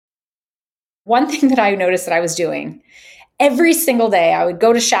one thing that I noticed that I was doing every single day, I would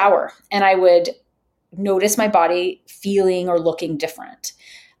go to shower and I would notice my body feeling or looking different.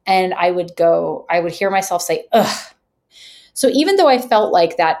 And I would hear myself say, ugh. So even though I felt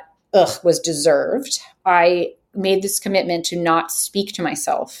like that ugh was deserved, I made this commitment to not speak to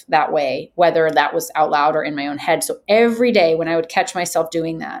myself that way, whether that was out loud or in my own head. So every day when I would catch myself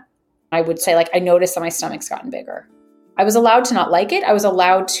doing that, I would say, like, I noticed that my stomach's gotten bigger. I was allowed to not like it. I was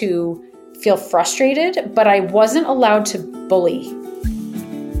allowed to feel frustrated, but I wasn't allowed to bully.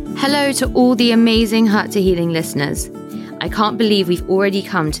 Hello to all the amazing Heart to Healing listeners. I can't believe we've already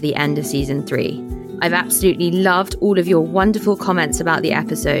come to the end of season 3. I've absolutely loved all of your wonderful comments about the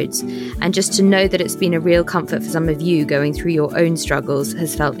episodes, and just to know that it's been a real comfort for some of you going through your own struggles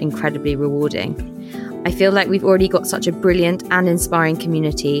has felt incredibly rewarding. I feel like we've already got such a brilliant and inspiring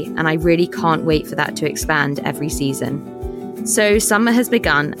community, and I really can't wait for that to expand every season. So summer has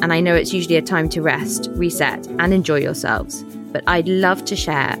begun, and I know it's usually a time to rest, reset, and enjoy yourselves. But I'd love to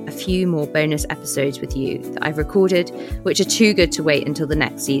share a few more bonus episodes with you that I've recorded, which are too good to wait until the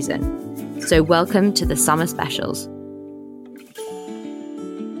next season. So welcome to the Summer Specials.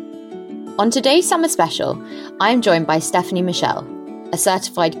 On today's Summer Special, I'm joined by Stefanie Michele, a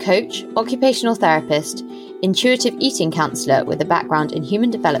certified coach, occupational therapist, intuitive eating counsellor with a background in human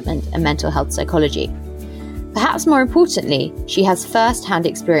development and mental health psychology. Perhaps more importantly, she has first-hand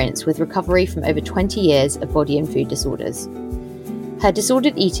experience with recovery from over 20 years of body and food disorders. Her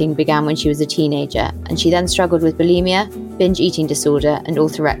disordered eating began when she was a teenager, and she then struggled with bulimia, binge eating disorder, and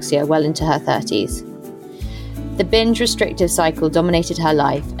orthorexia well into her 30s. The binge restrictive cycle dominated her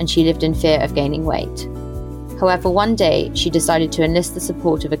life, and she lived in fear of gaining weight. However, one day, she decided to enlist the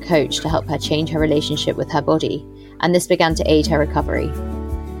support of a coach to help her change her relationship with her body, and this began to aid her recovery.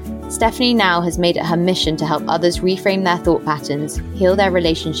 Stefanie now has made it her mission to help others reframe their thought patterns, heal their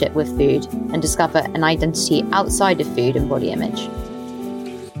relationship with food, and discover an identity outside of food and body image.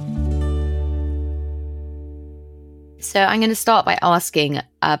 So I'm going to start by asking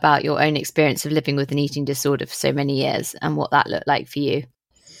about your own experience of living with an eating disorder for so many years and what that looked like for you.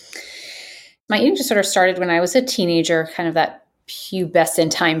 My eating disorder started when I was a teenager, kind of that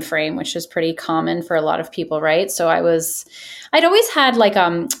pubescent time frame, which is pretty common for a lot of people, right? So I'd always had like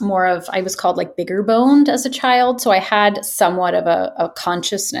I was called like bigger boned as a child. So I had somewhat of a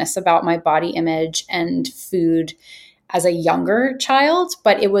consciousness about my body image and food as a younger child,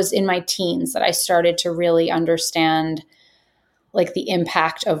 but it was in my teens that I started to really understand like the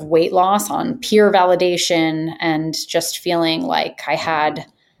impact of weight loss on peer validation and just feeling like I had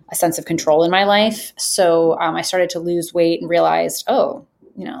a sense of control in my life. So I started to lose weight and realized,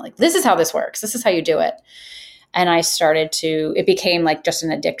 like this is how this works. This is how you do it. And it became like just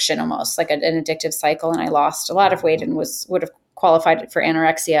an addiction almost, like an addictive cycle. And I lost a lot of weight and would have qualified for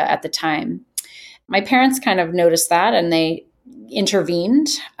anorexia at the time. My parents kind of noticed that and they intervened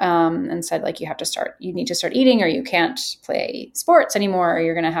and said, like, you need to start eating or you can't play sports anymore or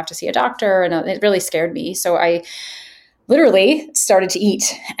you're going to have to see a doctor. And it really scared me. So I literally started to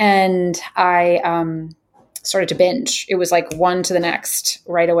eat and I started to binge. It was like one to the next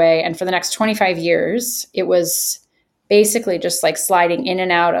right away. And for the next 25 years, it was basically just like sliding in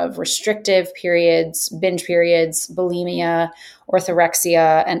and out of restrictive periods, binge periods, bulimia,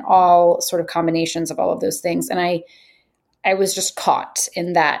 orthorexia, and all sort of combinations of all of those things. And I was just caught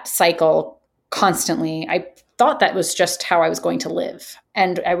in that cycle constantly. I thought that was just how I was going to live.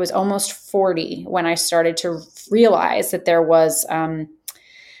 And I was almost 40 when I started to realize that there was an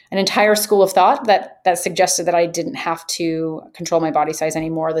entire school of thought that suggested that I didn't have to control my body size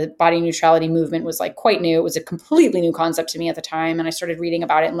anymore. The body neutrality movement was like quite new. It was a completely new concept to me at the time. And I started reading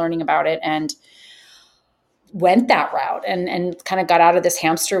about it and learning about it and went that route and kind of got out of this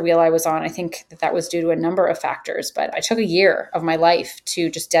hamster wheel I was on. I think that was due to a number of factors, but I took a year of my life to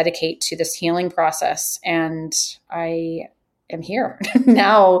just dedicate to this healing process. And I am here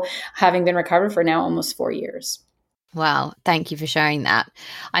now, having been recovered for now almost 4 years. Wow. Thank you for sharing that.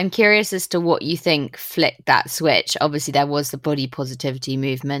 I'm curious as to what you think flicked that switch. Obviously, there was the body positivity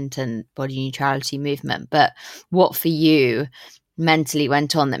movement and body neutrality movement, but what for you mentally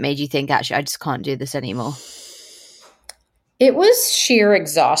went on that made you think, actually, I just can't do this anymore? It was sheer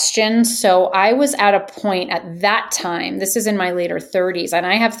exhaustion. So I was at a point at that time, this is in my later 30s, and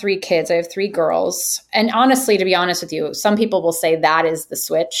I have 3 kids. I have 3 girls. And honestly, to be honest with you, some people will say that is the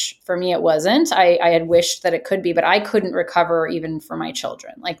switch. For me, it wasn't. I had wished that it could be, but I couldn't recover even for my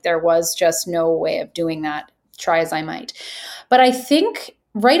children. Like there was just no way of doing that, try as I might. But I think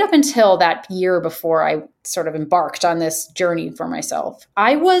right up until that year before I sort of embarked on this journey for myself,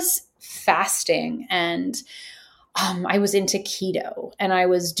 I was fasting and I was into keto, and I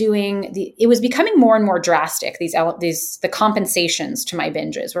was doing it was becoming more and more drastic. The compensations to my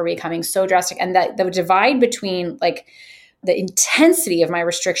binges were becoming so drastic. And that the divide between like the intensity of my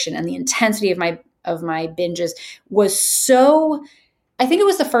restriction and the intensity of my binges was so, I think it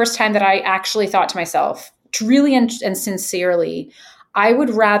was the first time that I actually thought to myself, truly and sincerely, I would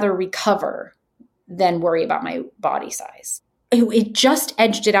rather recover than worry about my body size. It just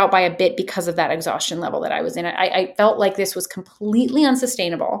edged it out by a bit because of that exhaustion level that I was in. I felt like this was completely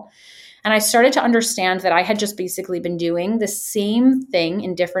unsustainable. And I started to understand that I had just basically been doing the same thing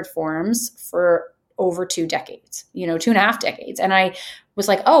in different forms for over 2 decades, 2.5 decades. And I was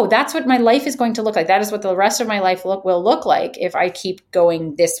like, oh, that's what my life is going to look like. That is what the rest of my life will look like if I keep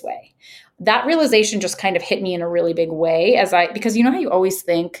going this way. That realization just kind of hit me in a really big way because you know how you always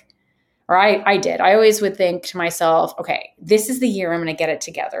think, or I did. I always would think to myself, okay, this is the year I'm going to get it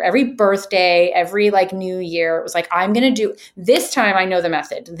together. Every birthday, every like new year, it was like, I'm going to do this time. I know the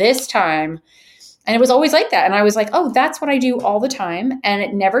method this time. And it was always like that. And I was like, oh, that's what I do all the time. And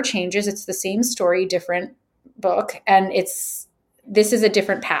it never changes. It's the same story, different book. And this is a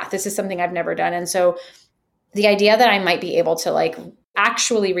different path. This is something I've never done. And so the idea that I might be able to like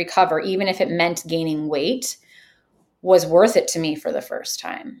actually recover, even if it meant gaining weight, was worth it to me for the first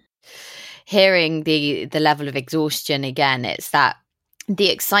time. Hearing the level of exhaustion again, it's that the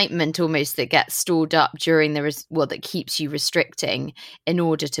excitement almost that gets stored up during that keeps you restricting in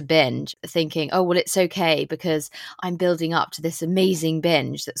order to binge, thinking, oh, well, it's okay because I'm building up to this amazing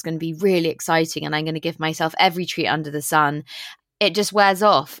binge that's going to be really exciting and I'm going to give myself every treat under the sun. It just wears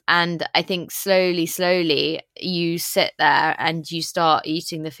off. And I think slowly you sit there and you start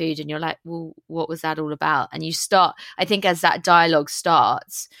eating the food and you're like, well, what was that all about? And you start, I think as that dialogue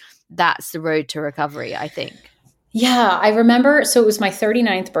starts, that's the road to recovery, I think. Yeah, I remember. So it was my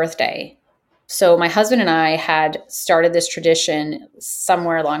 39th birthday. So my husband and I had started this tradition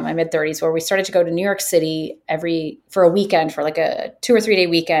somewhere along my mid-30s where we started to go to New York City for a weekend, for like a 2 or 3 day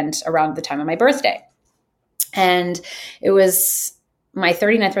weekend around the time of my birthday. And it was my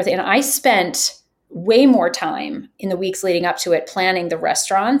 39th birthday. And I spent way more time in the weeks leading up to it planning the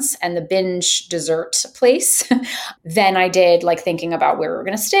restaurants and the binge dessert place than I did like thinking about where we were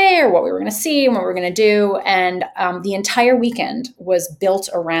going to stay or what we were going to see and what we were going to do. And the entire weekend was built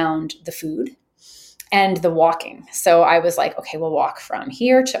around the food and the walking. So I was like, okay, we'll walk from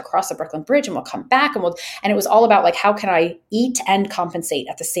here to across the Brooklyn Bridge and we'll come back and it was all about like, how can I eat and compensate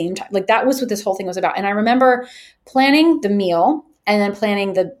at the same time? Like that was what this whole thing was about. And I remember planning the meal and then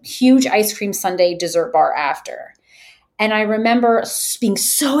planning the huge ice cream sundae dessert bar after. And I remember being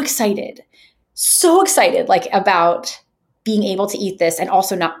so excited like about being able to eat this and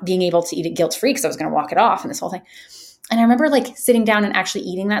also not being able to eat it guilt-free because I was going to walk it off and this whole thing. And I remember like sitting down and actually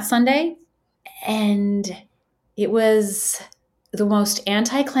eating that sundae. And it was the most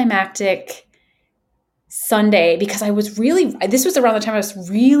anticlimactic sundae because this was around the time I was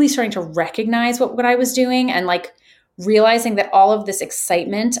really starting to recognize what I was doing and like realizing that all of this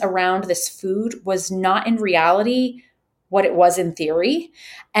excitement around this food was not in reality what it was in theory.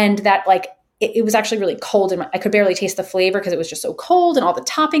 And that like, it was actually really cold and I could barely taste the flavor because it was just so cold and all the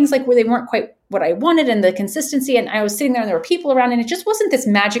toppings, like where they weren't quite what I wanted and the consistency. And I was sitting there and there were people around and it just wasn't this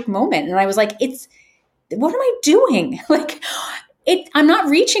magic moment. And I was like, what am I doing? Like I'm not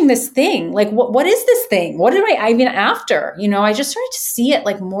reaching this thing. Like, what is this thing? What am I even after? I just started to see it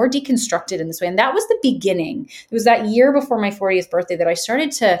like more deconstructed in this way. And that was the beginning. It was that year before my 40th birthday that I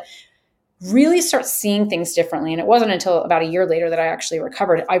started to really start seeing things differently. And it wasn't until about a year later that I actually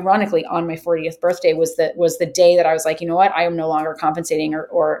recovered. Ironically, on my 40th birthday was the day that I was like, you know what? I am no longer compensating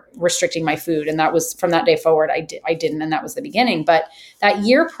or restricting my food. And that was from that day forward, I didn't. And that was the beginning. But that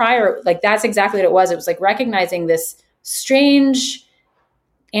year prior, like that's exactly what it was. It was like recognizing this strange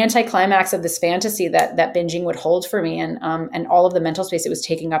anticlimax of this fantasy that binging would hold for me and all of the mental space it was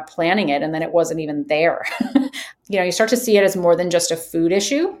taking up planning it. And then it wasn't even there. You start to see it as more than just a food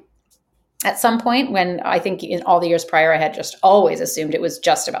issue at some point, when I think in all the years prior, I had just always assumed it was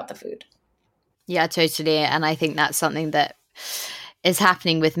just about the food. Yeah, totally. And I think that's something that is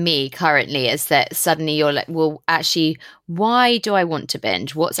happening with me currently, is that suddenly you're like, well, actually, why do I want to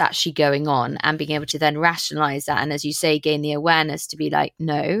binge? What's actually going on? And being able to then rationalize that. And as you say, gain the awareness to be like,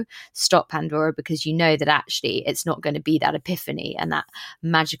 no, stop, Pandora, because you know that actually it's not going to be that epiphany and that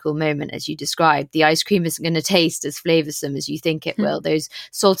magical moment as you described. The ice cream isn't going to taste as flavorsome as you think it will. Those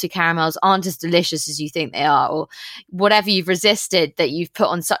salted caramels aren't as delicious as you think they are, or whatever you've resisted that you've put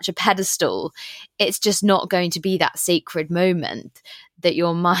on such a pedestal. It's just not going to be that sacred moment that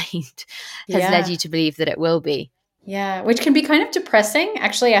your mind has led you to believe that it will be. Yeah, which can be kind of depressing.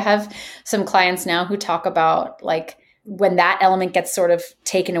 Actually, I have some clients now who talk about like when that element gets sort of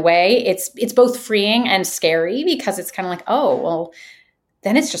taken away, it's both freeing and scary because it's kind of like, oh, well,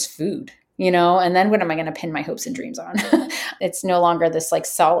 then it's just food, and then what am I going to pin my hopes and dreams on? It's no longer this like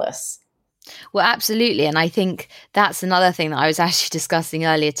solace. Well, absolutely. And I think that's another thing that I was actually discussing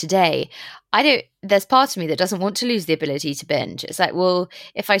earlier today. There's part of me that doesn't want to lose the ability to binge. It's like, well,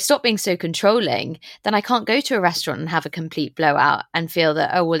 if I stop being so controlling, then I can't go to a restaurant and have a complete blowout and feel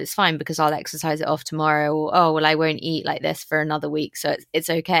that, oh, well, it's fine because I'll exercise it off tomorrow. Or, oh, well, I won't eat like this for another week. So it's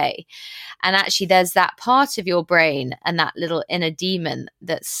okay. And actually, there's that part of your brain and that little inner demon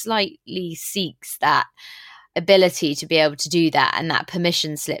that slightly seeks that ability to be able to do that and that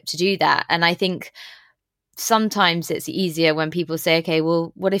permission slip to do that. And I think sometimes it's easier when people say, okay,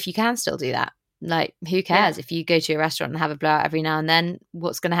 well, what if you can still do that? Like, who cares if you go to a restaurant and have a blowout every now and then?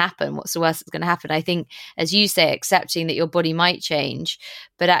 What's going to happen? What's the worst that's going to happen? I think, as you say, accepting that your body might change,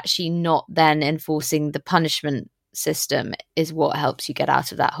 but actually not then enforcing the punishment system is what helps you get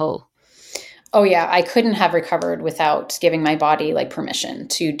out of that hole. Oh yeah, I couldn't have recovered without giving my body like permission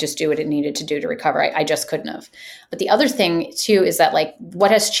to just do what it needed to do to recover. I just couldn't have. But the other thing too is that like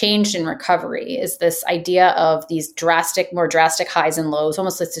what has changed in recovery is this idea of these more drastic highs and lows,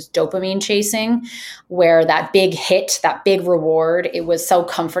 almost like this dopamine chasing, where that big hit, that big reward, it was so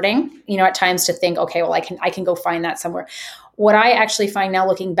comforting, at times to think, okay, well, I can go find that somewhere. What I actually find now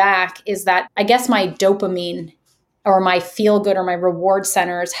looking back is that I guess my dopamine or my feel good or my reward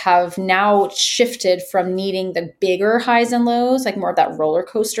centers have now shifted from needing the bigger highs and lows, like more of that roller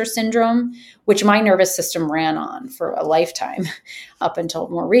coaster syndrome, which my nervous system ran on for a lifetime up until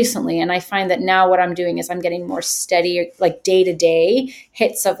more recently. And I find that now what I'm doing is I'm getting more steady, like day to day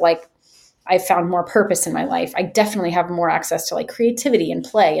hits of like, I found more purpose in my life. I definitely have more access to like creativity and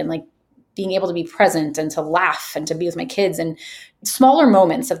play and like being able to be present and to laugh and to be with my kids, and smaller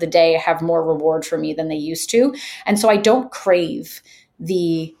moments of the day have more reward for me than they used to. And so I don't crave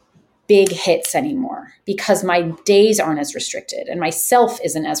the big hits anymore because my days aren't as restricted and my self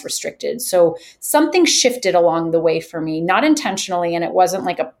isn't as restricted. So something shifted along the way for me, not intentionally. And it wasn't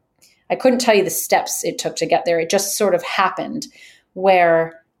like I couldn't tell you the steps it took to get there. It just sort of happened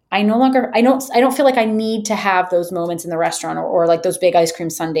where I don't feel like I need to have those moments in the restaurant or like those big ice cream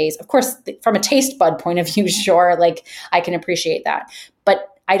sundaes. Of course, from a taste bud point of view, sure, like I can appreciate that. But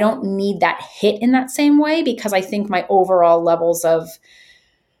I don't need that hit in that same way because I think my overall levels of,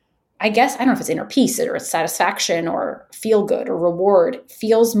 I guess, I don't know if it's inner peace or satisfaction or feel good or reward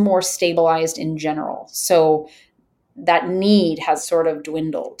feels more stabilized in general. So that need has sort of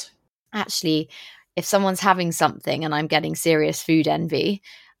dwindled. Actually, if someone's having something and I'm getting serious food envy,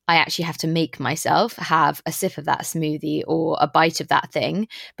 I actually have to make myself have a sip of that smoothie or a bite of that thing,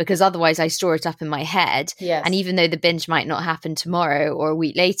 because otherwise I store it up in my head. Yes. And even though the binge might not happen tomorrow or a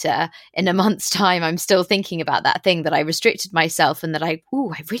week later, in a month's time, I'm still thinking about that thing that I restricted myself and that I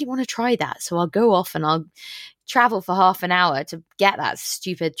really want to try that. So I'll go off and I'll travel for half an hour to get that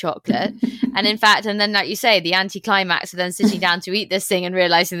stupid chocolate. And in fact, and then like you say, the anticlimax of then sitting down to eat this thing and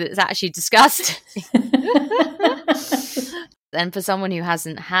realizing that it's actually disgusting. And for someone who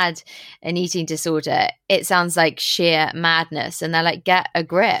hasn't had an eating disorder, it sounds like sheer madness. And they're like, get a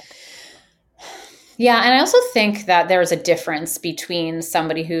grip. Yeah. And I also think that there's a difference between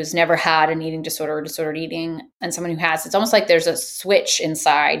somebody who's never had an eating disorder or disordered eating and someone who has. It's almost like there's a switch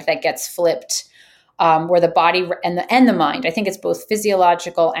inside that gets flipped, where the body and the mind, I think it's both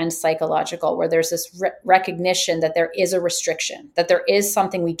physiological and psychological, where there's this recognition that there is a restriction, that there is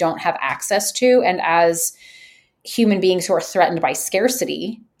something we don't have access to. And as human beings who are threatened by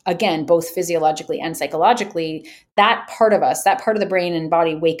scarcity, again, both physiologically and psychologically, that part of us, that part of the brain and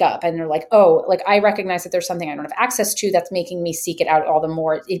body wake up and they're like, oh, like I recognize that there's something I don't have access to that's making me seek it out all the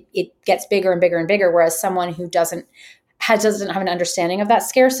more. It gets bigger and bigger and bigger. Whereas someone who doesn't have an understanding of that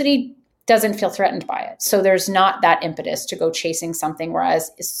scarcity doesn't feel threatened by it. So there's not that impetus to go chasing something.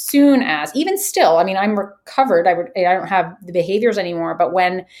 Whereas as soon as, even still, I mean, I'm recovered, I don't have the behaviors anymore, but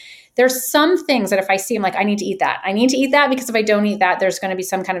when there's some things that if I see, I'm like, I need to eat that. I need to eat that because if I don't eat that, there's going to be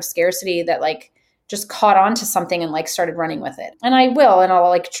some kind of scarcity that like just caught on to something and like started running with it. And I will, and I'll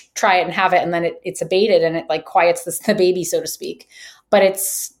like try it and have it. And then it's abated and it like quiets the baby, so to speak. But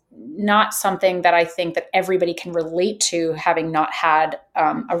it's not something that I think that everybody can relate to, having not had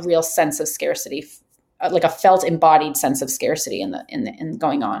a real sense of scarcity, like a felt embodied sense of scarcity in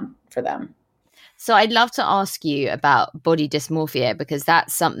going on for them. So I'd love to ask you about body dysmorphia, because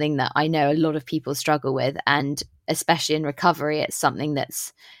that's something that I know a lot of people struggle with. And especially in recovery, it's something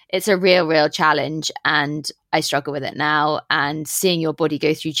it's a real challenge, and I struggle with it now. And seeing your body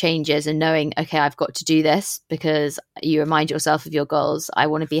go through changes and knowing, okay, I've got to do this because you remind yourself of your goals. I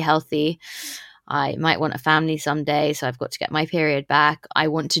want to be healthy. I might want a family someday, so I've got to get my period back. I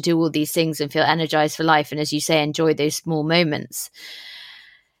want to do all these things and feel energized for life. And as you say, enjoy those small moments.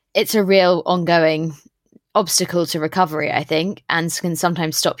 It's a real ongoing obstacle to recovery, I think, and can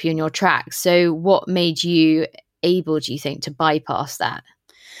sometimes stop you in your tracks. So what made you able, do you think, to bypass that?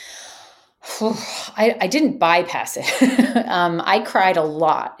 I didn't bypass it. I cried a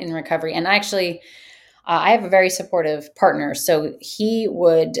lot in recovery. And actually, I have a very supportive partner. So he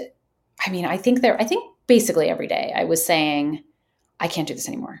would, I think basically every day I was saying, I can't do this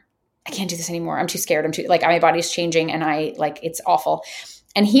anymore. I can't do this anymore. I'm too scared. I'm too, like, my body's changing and it's awful.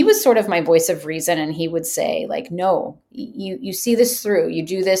 And he was sort of my voice of reason. And he would say, like, no, you see this through, you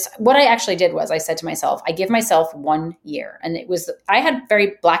do this. What I actually did was I said to myself, I give myself 1 year. And I had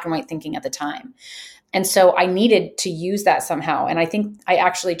very black and white thinking at the time. And so I needed to use that somehow. And I think I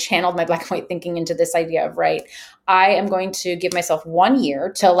actually channeled my black and white thinking into this idea of, right, I am going to give myself 1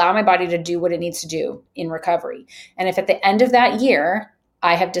 year to allow my body to do what it needs to do in recovery. And if at the end of that year,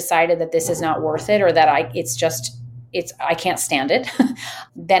 I have decided that this is not worth it, or that I can't stand it,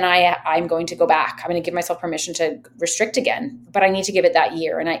 then I'm going to go back. I'm going to give myself permission to restrict again, but I need to give it that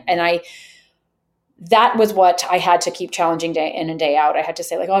year. And that was what I had to keep challenging day in and day out. I had to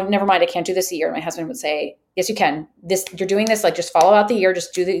say, like, oh, never mind, I can't do this a year. And my husband would say, yes, you can. You're doing this, like, just follow out the year,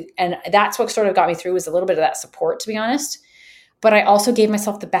 just do and that's what sort of got me through, was a little bit of that support, to be honest. But I also gave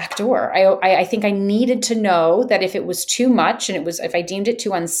myself the back door. I think I needed to know that if it was too much and if I deemed it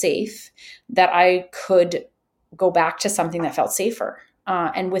too unsafe, that I could go back to something that felt safer.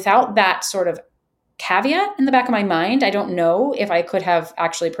 And without that sort of caveat in the back of my mind, I don't know if I could have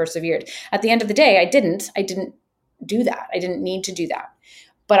actually persevered. At the end of the day, I didn't do that. I didn't need to do that.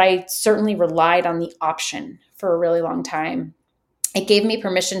 But I certainly relied on the option for a really long time. It gave me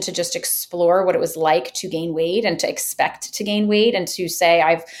permission to just explore what it was like to gain weight and to expect to gain weight, and to say,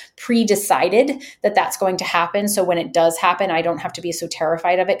 I've pre-decided that that's going to happen. So when it does happen, I don't have to be so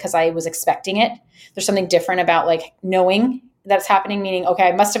terrified of it because I was expecting it. There's something different about, like, knowing that's happening, meaning, okay,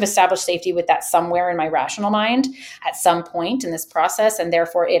 I must have established safety with that somewhere in my rational mind at some point in this process. And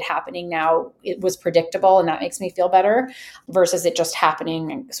therefore it happening now, it was predictable, and that makes me feel better, versus it just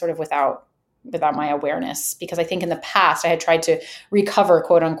happening sort of without my awareness. Because I think in the past I had tried to recover,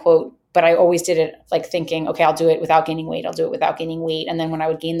 quote unquote, but I always did it like thinking, okay, I'll do it without gaining weight. I'll do it without gaining weight. And then when I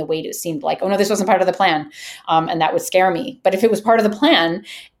would gain the weight, it seemed like, oh no, this wasn't part of the plan. And that would scare me. But if it was part of the plan,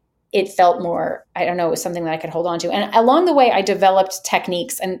 it felt more, I don't know, it was something that I could hold on to. And along the way, I developed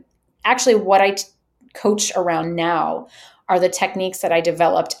techniques. And actually what I coach around now are the techniques that I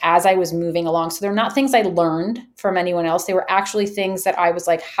developed as I was moving along. So they're not things I learned from anyone else. They were actually things that I was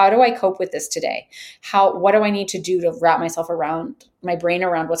like, how do I cope with this today? What do I need to do to wrap my brain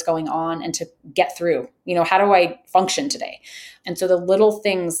around what's going on and to get through? How do I function today? And so the little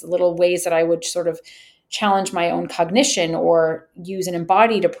things, the little ways that I would sort of challenge my own cognition, or use an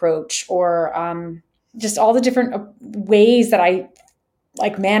embodied approach, or just all the different ways that I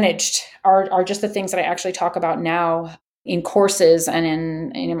managed are just the things that I actually talk about now in courses and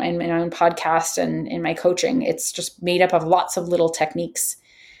in my own podcast and in my coaching. It's just made up of lots of little techniques.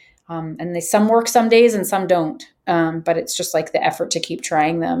 And some work some days and some don't. But it's just like the effort to keep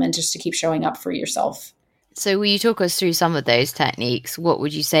trying them and just to keep showing up for yourself. So will you talk us through some of those techniques? What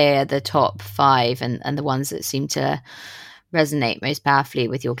would you say are the top 5 and the ones that seem to resonate most powerfully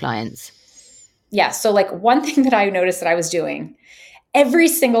with your clients? Yeah. So one thing that I noticed that I was doing every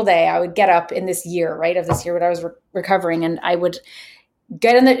single day, I would get up in this year, right, of this year when I was recovering, and I would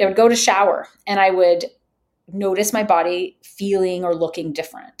I would go to shower, and I would notice my body feeling or looking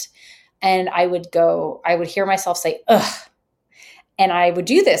different. And I would hear myself say, ugh. And I would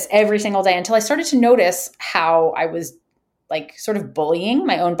do this every single day until I started to notice how I was sort of bullying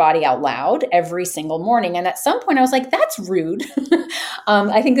my own body out loud every single morning. And at some point I was like, that's rude.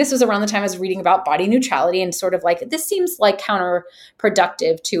 I think this was around the time I was reading about body neutrality, and sort of this seems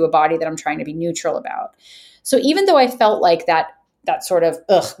counterproductive to a body that I'm trying to be neutral about. So even though I felt like that sort of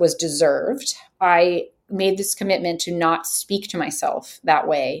ugh was deserved, I made this commitment to not speak to myself that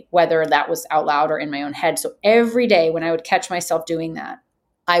way, whether that was out loud or in my own head. So every day when I would catch myself doing that,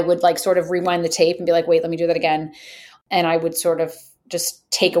 I would sort of rewind the tape and be like, wait, let me do that again. And I would sort of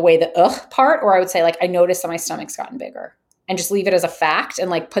just take away the ugh part, or I would say I noticed that my stomach's gotten bigger, and just leave it as a fact and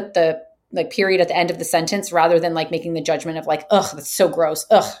put the period at the end of the sentence, rather than making the judgment of ugh, that's so gross.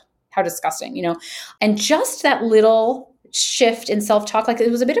 Ugh, how disgusting, And just that little shift in self-talk. Like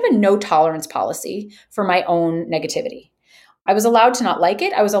it was a bit of a no tolerance policy for my own negativity. I was allowed to not like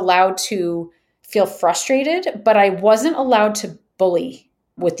it. I was allowed to feel frustrated, but I wasn't allowed to bully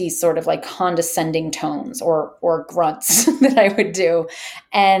with these sort of like condescending tones or grunts that I would do.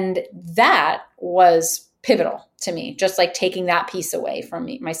 And that was pivotal to me, just like taking that piece away from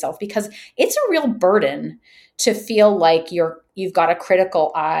myself, because it's a real burden to feel like you've got a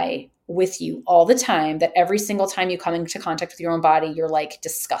critical eye with you all the time, that every single time you come into contact with your own body, you're like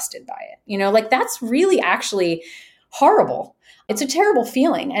disgusted by it. Like that's really actually horrible. It's a terrible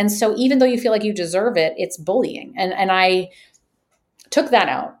feeling. And so even though you feel like you deserve it, it's bullying. And I took that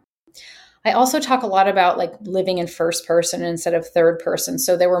out. I also talk a lot about like living in first person instead of third person.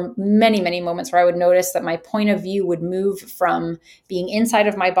 So there were many, many moments where I would notice that my point of view would move from being inside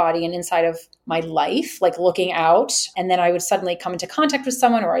of my body and inside of my life, like looking out. And then I would suddenly come into contact with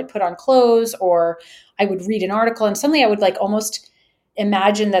someone, or I'd put on clothes, or I would read an article, and suddenly I would like almost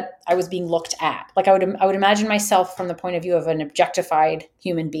imagine that I was being looked at. Like I would imagine myself from the point of view of an objectified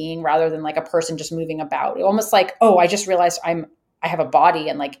human being rather than like a person just moving about. Almost like, oh, I just realized I have a body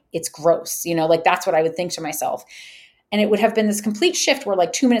and like it's gross, like that's what I would think to myself. And it would have been this complete shift where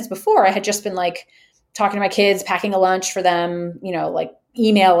like 2 minutes before I had just been like talking to my kids, packing a lunch for them, like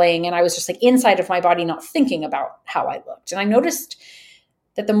emailing. And I was just like inside of my body, not thinking about how I looked. And I noticed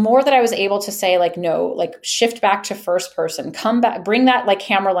that the more that I was able to say like, no, like shift back to first person, come back, bring that like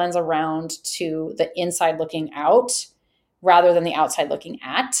camera lens around to the inside looking out rather than the outside looking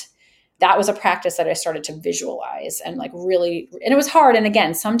at. That was a practice that I started to visualize and like really, and it was hard. And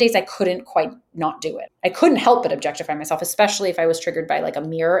again, some days I couldn't quite not do it. I couldn't help but objectify myself, especially if I was triggered by like a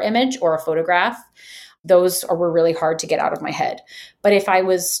mirror image or a photograph. Those were really hard to get out of my head. But if I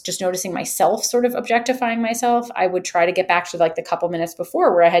was just noticing myself sort of objectifying myself, I would try to get back to like the couple minutes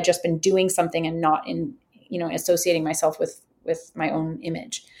before where I had just been doing something and not in, associating myself with my own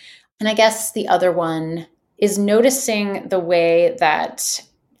image. And I guess the other one is noticing the way that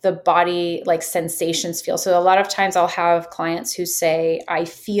the body like sensations feel. So a lot of times I'll have clients who say, I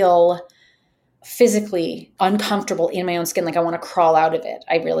feel physically uncomfortable in my own skin. Like I want to crawl out of it.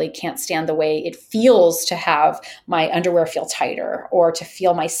 I really can't stand the way it feels to have my underwear feel tighter, or to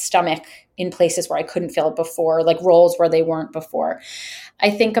feel my stomach in places where I couldn't feel it before, like rolls where they weren't before. I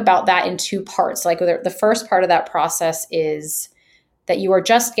think about that in two parts. Like the first part of that process is that you are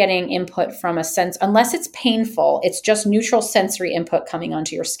just getting input from a sense, unless it's painful, it's just neutral sensory input coming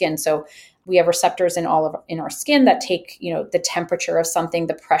onto your skin. So we have receptors in our skin that take, the temperature of something,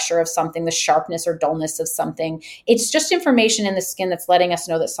 the pressure of something, the sharpness or dullness of something. It's just information in the skin that's letting us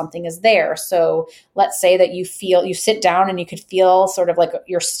know that something is there. So let's say that you sit down and you could feel sort of like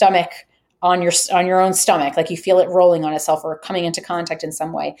your stomach on your own stomach, like you feel it rolling on itself or coming into contact in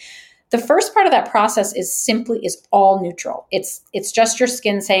some way. The first part of that process is all neutral. It's just your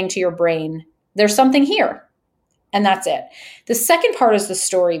skin saying to your brain, there's something here. And that's it. The second part is the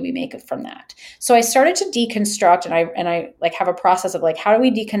story we make from that. So I started to deconstruct, and I like have a process of like, how do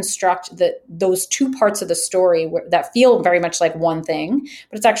we deconstruct those two parts of the story that feel very much like one thing,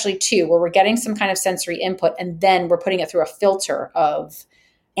 but it's actually two, where we're getting some kind of sensory input and then we're putting it through a filter of,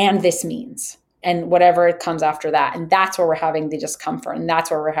 and this means, and whatever comes after that. And that's where we're having the discomfort, and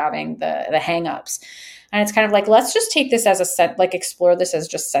that's where we're having the hangups. And it's kind of like, let's just take this as explore this as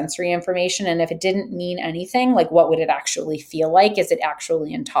just sensory information. And if it didn't mean anything, like what would it actually feel like? Is it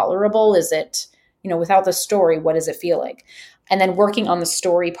actually intolerable? Is it, without the story, what does it feel like? And then working on the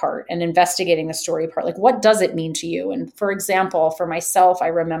story part and investigating the story part, like what does it mean to you? And for example, for myself, I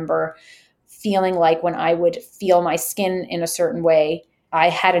remember feeling like when I would feel my skin in a certain way, I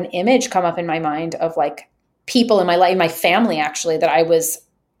had an image come up in my mind of like people in my life, my family actually, that I was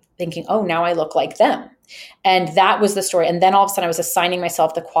thinking, oh, now I look like them. And that was the story. And then all of a sudden I was assigning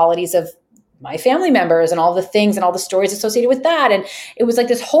myself the qualities of my family members and all the things and all the stories associated with that. And it was like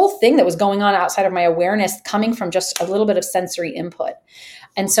this whole thing that was going on outside of my awareness, coming from just a little bit of sensory input.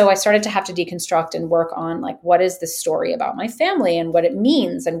 And so I started to have to deconstruct and work on like, what is the story about my family and what it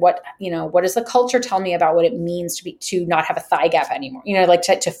means, and what does the culture tell me about what it means to not have a thigh gap anymore, like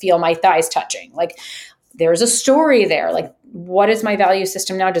to feel my thighs touching. Like there's a story there. Like, what is my value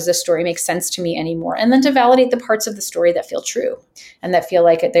system now? Does this story make sense to me anymore? And then to validate the parts of the story that feel true and that feel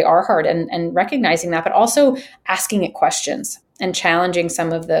like they are hard, and recognizing that, but also asking it questions and challenging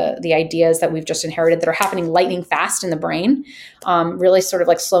some of the ideas that we've just inherited that are happening lightning fast in the brain, really sort of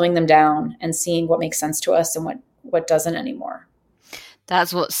like slowing them down and seeing what makes sense to us and what doesn't anymore.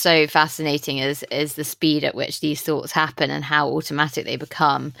 That's what's so fascinating is the speed at which these thoughts happen and how automatic they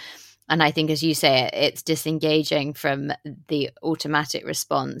become. And I think, as you say, it's disengaging from the automatic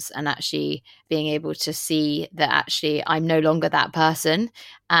response and actually being able to see that actually I'm no longer that person.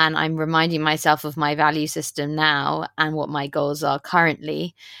 And I'm reminding myself of my value system now and what my goals are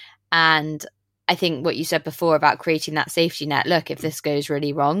currently. And I think what you said before about creating that safety net, look, if this goes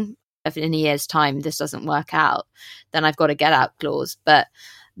really wrong, if in a year's time this doesn't work out, then I've got a get out clause. But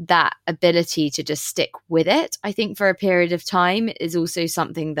that ability to just stick with it, I think, for a period of time is also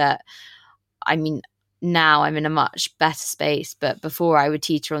something that, I mean, now I'm in a much better space, but before I would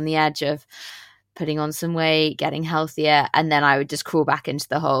teeter on the edge of putting on some weight, getting healthier, and then I would just crawl back into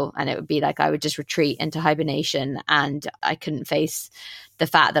the hole, and it would be like I would just retreat into hibernation, and I couldn't face the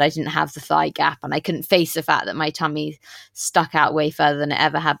fact that I didn't have the thigh gap, and I couldn't face the fact that my tummy stuck out way further than it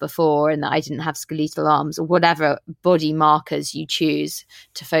ever had before, and that I didn't have skeletal arms, or whatever body markers you choose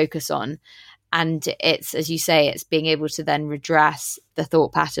to focus on. And it's, as you say, it's being able to then redress the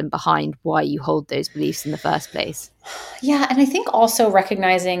thought pattern behind why you hold those beliefs in the first place. Yeah. And I think also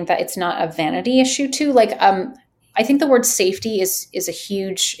recognizing that it's not a vanity issue too. Like, I think the word safety is a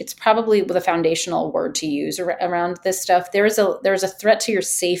huge, it's probably the foundational word to use around this stuff. There is a threat to your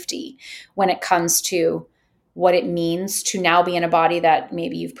safety when it comes to what it means to now be in a body that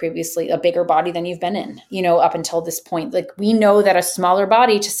maybe you've previously, a bigger body than you've been in, up until this point. Like, we know that a smaller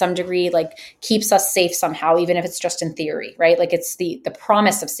body to some degree, like, keeps us safe somehow, even if it's just in theory, right? Like, it's the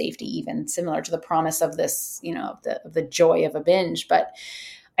promise of safety, even similar to the promise of this, the joy of a binge. But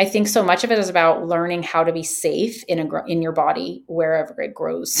I think so much of it is about learning how to be safe in your body, wherever it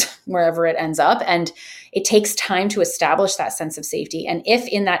grows, wherever it ends up. And it takes time to establish that sense of safety. And if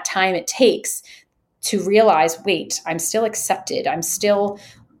in that time it takes to realize, wait, I'm still accepted, I'm still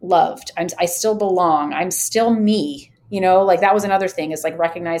loved, I still belong, I'm still me, like, that was another thing, is like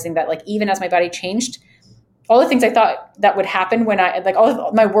recognizing that, like, even as my body changed, all the things I thought that would happen when I, like, all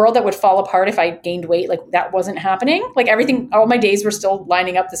of my world that would fall apart if I gained weight, like, that wasn't happening. Like, everything, all my days were still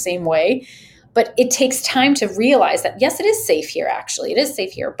lining up the same way. But it takes time to realize that, yes, it is safe here, actually. It is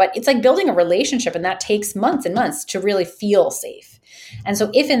safe here. But it's like building a relationship, and that takes months and months to really feel safe. And so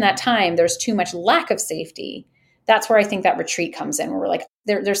if in that time there's too much lack of safety, that's where I think that retreat comes in, where we're like,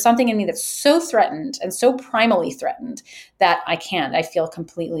 there's something in me that's so threatened and so primally threatened that I feel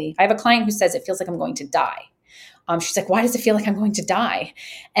completely. I have a client who says it feels like I'm going to die. She's like, why does it feel like I'm going to die?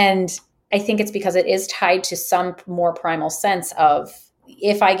 And I think it's because it is tied to some more primal sense of,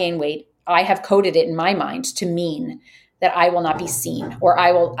 if I gain weight, I have coded it in my mind to mean that I will not be seen, or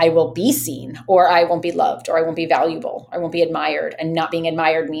I will be seen, or I won't be loved, or I won't be valuable, I won't be admired. And not being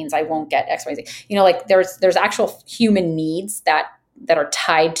admired means I won't get X, Y, Z. Like, there's actual human needs that are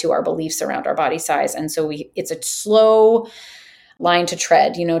tied to our beliefs around our body size. And so it's a slow line to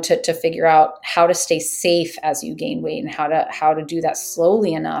tread, to figure out how to stay safe as you gain weight, and how to do that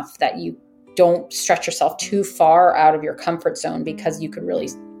slowly enough that you don't stretch yourself too far out of your comfort zone, because you could really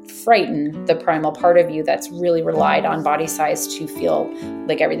frighten the primal part of you that's really relied on body size to feel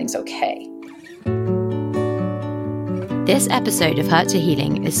like everything's okay. This episode of Hurt to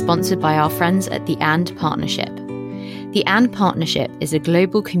Healing is sponsored by our friends at the And Partnership. The And Partnership is a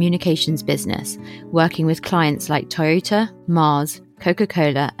global communications business working with clients like Toyota, Mars,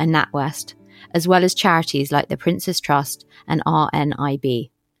 Coca-Cola, and NatWest, as well as charities like the Prince's Trust and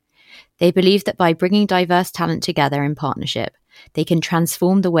RNIB. They believe that by bringing diverse talent together in partnership, they can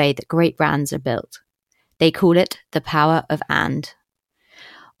transform the way that great brands are built. They call it the power of And.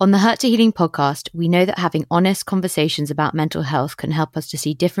 On the Hurt to Healing podcast, we know that having honest conversations about mental health can help us to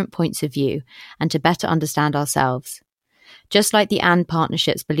see different points of view and to better understand ourselves. Just like the And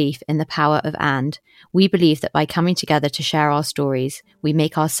Partnership's belief in the power of And, we believe that by coming together to share our stories, we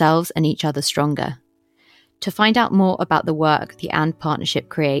make ourselves and each other stronger. To find out more about the work the And Partnership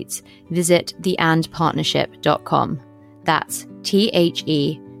creates, visit theandpartnership.com. That's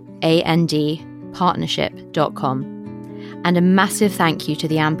THEAND partnership.com. And a massive thank you to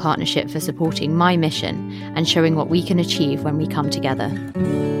the And Partnership for supporting my mission and showing what we can achieve when we come together.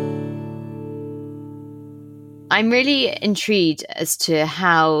 I'm really intrigued as to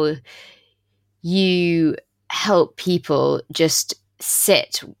how you help people just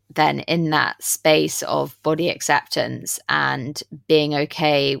sit then in that space of body acceptance and being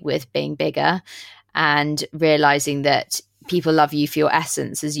okay with being bigger, and realizing that people love you for your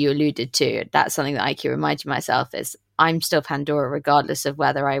essence, as you alluded to. That's something that I keep reminding myself is I'm still Pandora, regardless of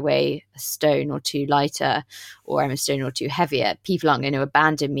whether I weigh a stone or two lighter or I'm a stone or two heavier. People aren't going to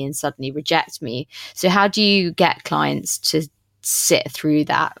abandon me and suddenly reject me. So how do you get clients to sit through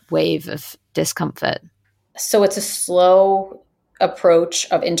that wave of discomfort? So it's a slow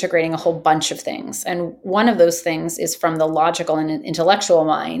approach of integrating a whole bunch of things. And one of those things is from the logical and intellectual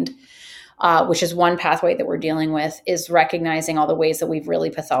mind. which is one pathway that we're dealing with, is recognizing all the ways that we've really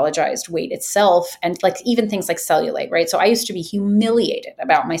pathologized weight itself, and like even things like cellulite, right? So I used to be humiliated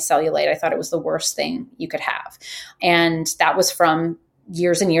about my cellulite. I thought it was the worst thing you could have. And that was from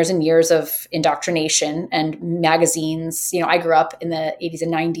years and years and years of indoctrination and magazines. I grew up in the 80s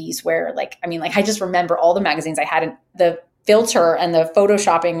and 90s where I just remember all the magazines I had, and the filter and the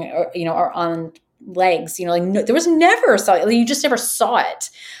photoshopping, are on legs, there was never cellulite. You just never saw it.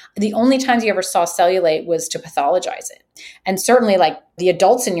 The only times you ever saw cellulite was to pathologize it. And certainly like the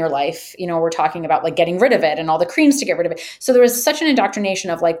adults in your life, we're talking about like getting rid of it and all the creams to get rid of it. So there was such an indoctrination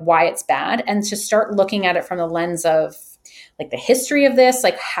of like why it's bad, and to start looking at it from the lens of like the history of this,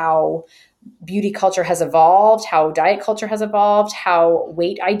 like how beauty culture has evolved, how diet culture has evolved, how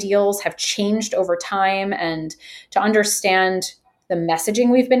weight ideals have changed over time, and to understand the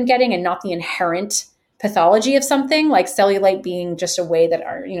messaging we've been getting and not the inherent pathology of something, like cellulite being just a way that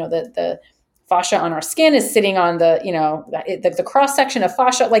our, the fascia on our skin is sitting on the cross section of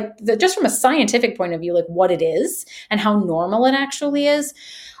fascia, just from a scientific point of view, like what it is and how normal it actually is.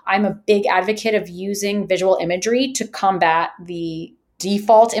 I'm a big advocate of using visual imagery to combat the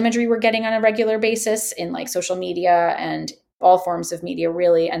default imagery we're getting on a regular basis in like social media and all forms of media,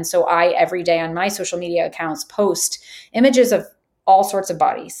 really. And so I, every day on my social media accounts, post images of all sorts of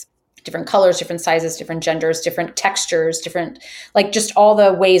bodies, different colors, different sizes, different genders, different textures, different, like just all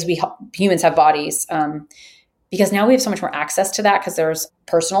the ways we humans have bodies. Because now we have so much more access to that, because there's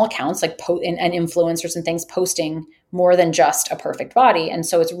personal accounts like and influencers and things posting more than just a perfect body. And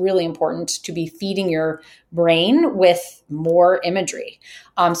so it's really important to be feeding your brain with more imagery.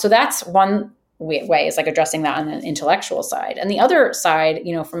 So that's one way, is like addressing that on the intellectual side. And the other side,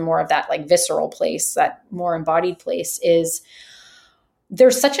 from more of that like visceral place, that more embodied place, is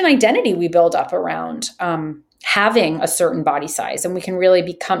there's such an identity we build up around having a certain body size, and we can really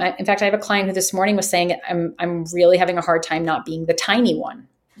become. In fact, I have a client who this morning was saying, I'm really having a hard time not being the tiny one.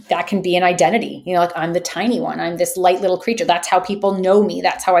 That can be an identity, like I'm the tiny one. I'm this light little creature. That's how people know me.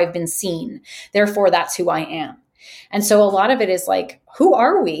 That's how I've been seen. Therefore, that's who I am. And so a lot of it is like, who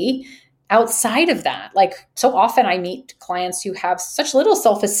are we outside of that? Like, so often I meet clients who have such little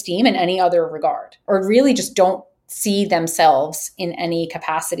self-esteem in any other regard, or really just don't see themselves in any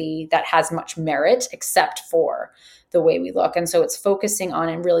capacity that has much merit except for the way we look. And so it's focusing on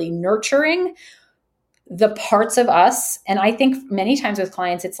and really nurturing the parts of us. And I think many times with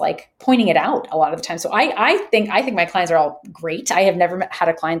clients, it's like pointing it out a lot of the time. So I think my clients are all great. I have never had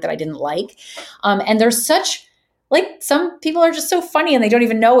a client that I didn't like. And there's such, like, some people are just so funny and they don't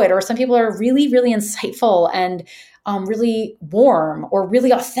even know it. Or some people are really, really insightful and really warm or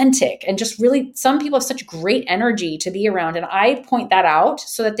really authentic, and just really, some people have such great energy to be around. And I point that out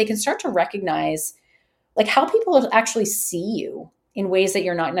so that they can start to recognize like how people actually see you in ways that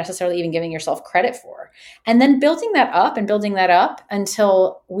you're not necessarily even giving yourself credit for. And then building that up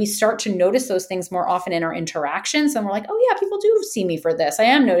until we start to notice those things more often in our interactions. And we're like, oh yeah, people do see me for this. I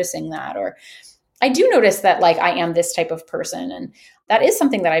am noticing that. Or I do notice that like I am this type of person. And that is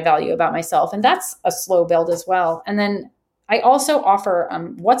something that I value about myself. And that's a slow build as well. And then I also offer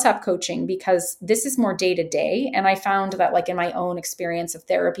WhatsApp coaching, because this is more day to day. And I found that like in my own experience of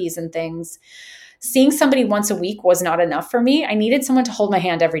therapies and things, seeing somebody once a week was not enough for me. I needed someone to hold my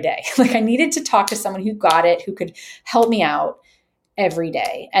hand every day. Like I needed to talk to someone who got it, who could help me out every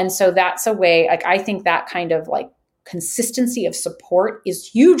day. And so that's a way, like, I think that kind of like consistency of support is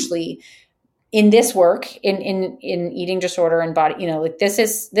hugely in this work, in eating disorder and body, like this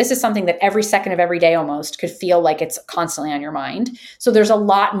is something that every second of every day almost could feel like it's constantly on your mind. So there's a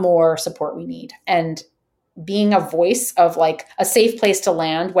lot more support we need. And being a voice of like a safe place to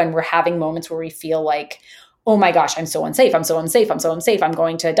land when we're having moments where we feel like, oh my gosh, I'm so unsafe. I'm so unsafe. I'm so unsafe. I'm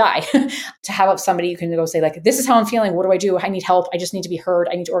going to die. To have somebody you can go say like, this is how I'm feeling. What do I do? I need help. I just need to be heard.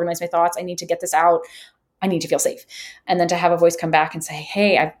 I need to organize my thoughts. I need to get this out. I need to feel safe. And then to have a voice come back and say,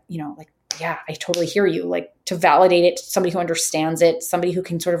 hey, yeah, I totally hear you. Like, to validate it, somebody who understands it, somebody who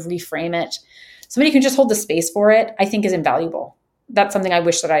can sort of reframe it, somebody who can just hold the space for it, I think is invaluable. That's something I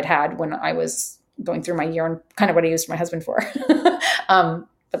wish that I'd had when I was going through my year, and kind of what I used my husband for.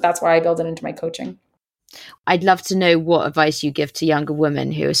 But that's why I build it into my coaching. I'd love to know what advice you give to younger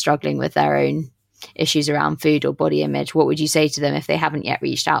women who are struggling with their own issues around food or body image. What would you say to them if they haven't yet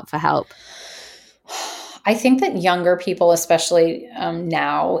reached out for help? I think that younger people, especially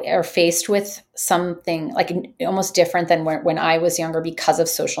now, are faced with something like almost different than when I was younger because of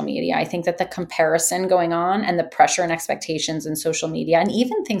social media. I think that the comparison going on and the pressure and expectations in social media, and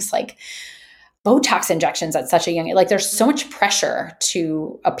even things like Botox injections at such a young age. Like there's so much pressure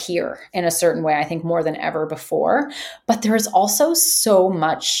to appear in a certain way, I think more than ever before. But there is also so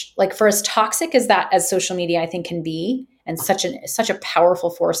much, like for as toxic as that, as social media, I think can be, and such a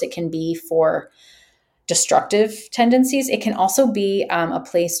powerful force it can be for destructive tendencies, it can also be a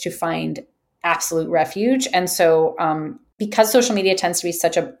place to find absolute refuge. And so, because social media tends to be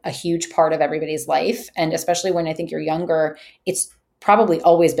such a huge part of everybody's life, and especially when I think you're younger, it's probably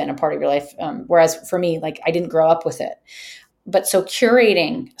always been a part of your life. Whereas for me, like I didn't grow up with it. But so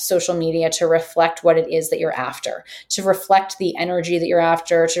curating social media to reflect what it is that you're after, to reflect the energy that you're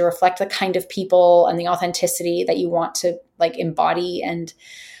after, to reflect the kind of people and the authenticity that you want to like embody, and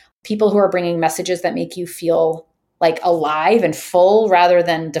people who are bringing messages that make you feel like alive and full rather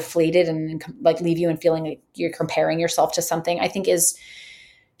than deflated and like leave you and feeling like you're comparing yourself to something, I think is,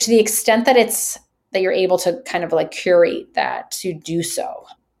 to the extent that it's that you're able to kind of like curate that, to do so.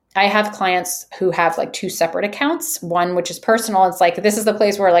 I have clients who have like two separate accounts, one which is personal. It's like, this is the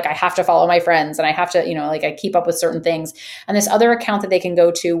place where like I have to follow my friends and I have to, like I keep up with certain things. And this other account that they can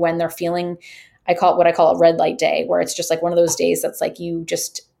go to when they're feeling, I call it what I call a red light day, where it's just like one of those days that's like you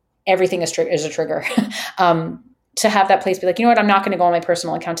just, everything is a trigger. To have that place be like, you know what, I'm not going to go on my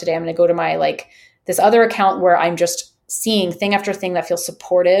personal account today. I'm going to go to my like this other account where I'm just seeing thing after thing that feels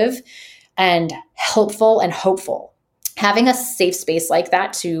supportive and helpful and hopeful. Having a safe space like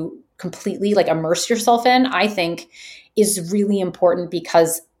that to completely like immerse yourself in, I think is really important,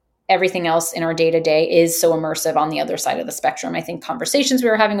 because everything else in our day-to-day is so immersive on the other side of the spectrum. I think conversations we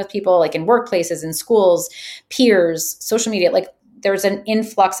were having with people like in workplaces, in schools, peers, social media, like there's an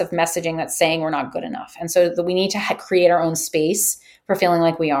influx of messaging that's saying we're not good enough. And so we need to create our own space for feeling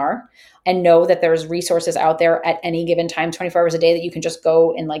like we are, and know that there's resources out there at any given time, 24 hours a day, that you can just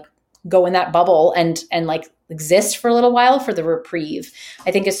go and like go in that bubble and like exist for a little while for the reprieve.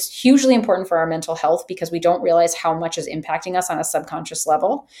 I think is hugely important for our mental health, because we don't realize how much is impacting us on a subconscious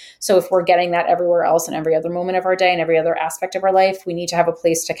level. So if we're getting that everywhere else in every other moment of our day and every other aspect of our life, we need to have a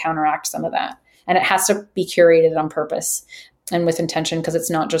place to counteract some of that. And it has to be curated on purpose and with intention, because it's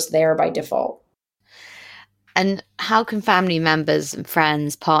not just there by default. And how can family members and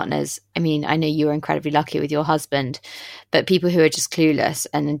friends, partners, I mean, I know you were incredibly lucky with your husband, but people who are just clueless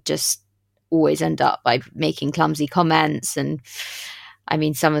and just always end up by making clumsy comments. And I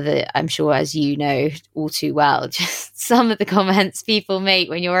mean, some of the, I'm sure as you know all too well, just some of the comments people make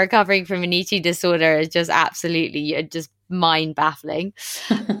when you're recovering from an eating disorder is just absolutely just mind baffling.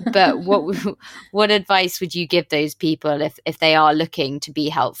 But what advice would you give those people if they are looking to be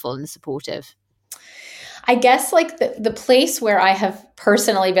helpful and supportive? I guess like the place where I have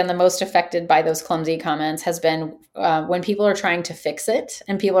personally been the most affected by those clumsy comments has been when people are trying to fix it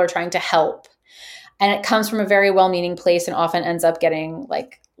and people are trying to help. And it comes from a very well-meaning place and often ends up getting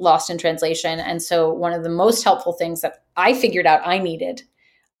like lost in translation. And so one of the most helpful things that I figured out I needed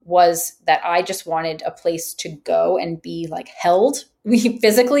was that I just wanted a place to go and be like held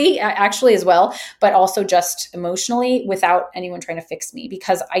physically, actually as well, but also just emotionally, without anyone trying to fix me,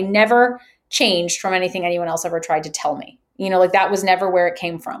 because I never changed from anything anyone else ever tried to tell me. Like that was never where it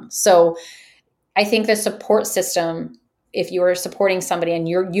came from. So I think the support system, if you're supporting somebody and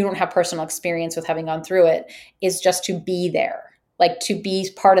you don't have personal experience with having gone through it, is just to be there, like to be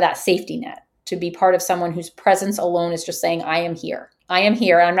part of that safety net, to be part of someone whose presence alone is just saying, I am here. I am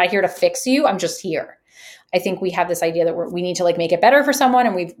here. I'm not here to fix you. I'm just here. I think we have this idea that we need to like make it better for someone,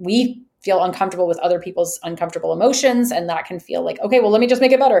 and we feel uncomfortable with other people's uncomfortable emotions, and that can feel like, okay, well, let me just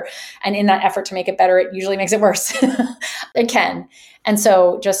make it better. And in that effort to make it better, it usually makes it worse. It can. And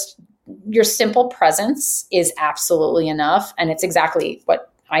so just your simple presence is absolutely enough. And it's exactly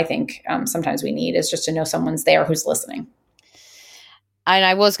what I think sometimes we need, is just to know someone's there who's listening. And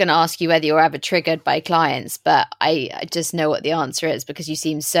I was going to ask you whether you're ever triggered by clients, but I just know what the answer is, because you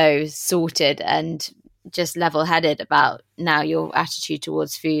seem so sorted and just level-headed about now your attitude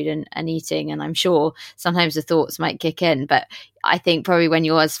towards food and eating. And I'm sure sometimes the thoughts might kick in, but I think probably when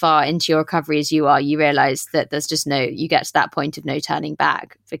you're as far into your recovery as you are, you realize that there's just you get to that point of no turning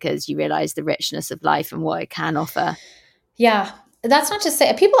back, because you realize the richness of life and what it can offer. Yeah. That's not to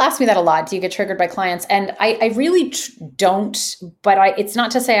say, people ask me that a lot. Do you get triggered by clients? And I really don't, but it's not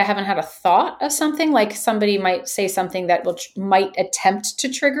to say I haven't had a thought of something, like somebody might say something that might attempt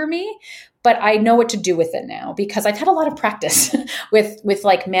to trigger me, but I know what to do with it now, because I've had a lot of practice with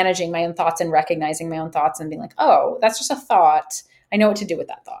like managing my own thoughts and recognizing my own thoughts and being like, oh, that's just a thought. I know what to do with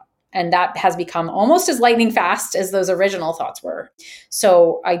that thought. And that has become almost as lightning fast as those original thoughts were.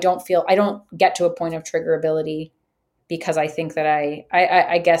 So I don't get to a point of triggerability, because I think that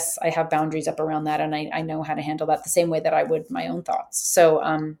I guess I have boundaries up around that, and I know how to handle that the same way that I would my own thoughts.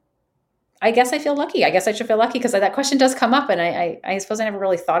 So I guess I feel lucky. I guess I should feel lucky because that question does come up, and I suppose I never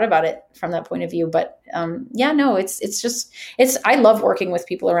really thought about it from that point of view. But no, I love working with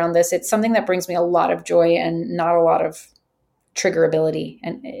people around this. It's something that brings me a lot of joy and not a lot of triggerability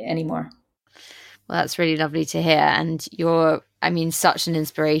anymore. Well, that's really lovely to hear. And you're, such an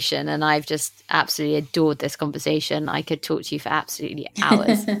inspiration. And I've just absolutely adored this conversation. I could talk to you for absolutely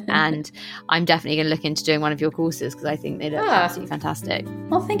hours. And I'm definitely going to look into doing one of your courses because I think they look absolutely fantastic.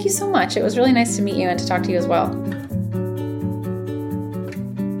 Well, thank you so much. It was really nice to meet you and to talk to you as well.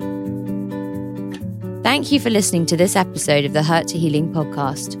 Thank you for listening to this episode of the Hurt to Healing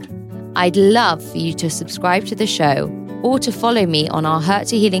podcast. I'd love for you to subscribe to the show or to follow me on our Hurt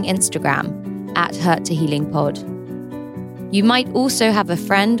to Healing Instagram at Hurt to Healing Pod. You might also have a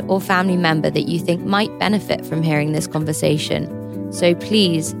friend or family member that you think might benefit from hearing this conversation, so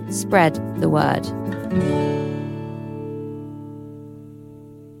please spread the word.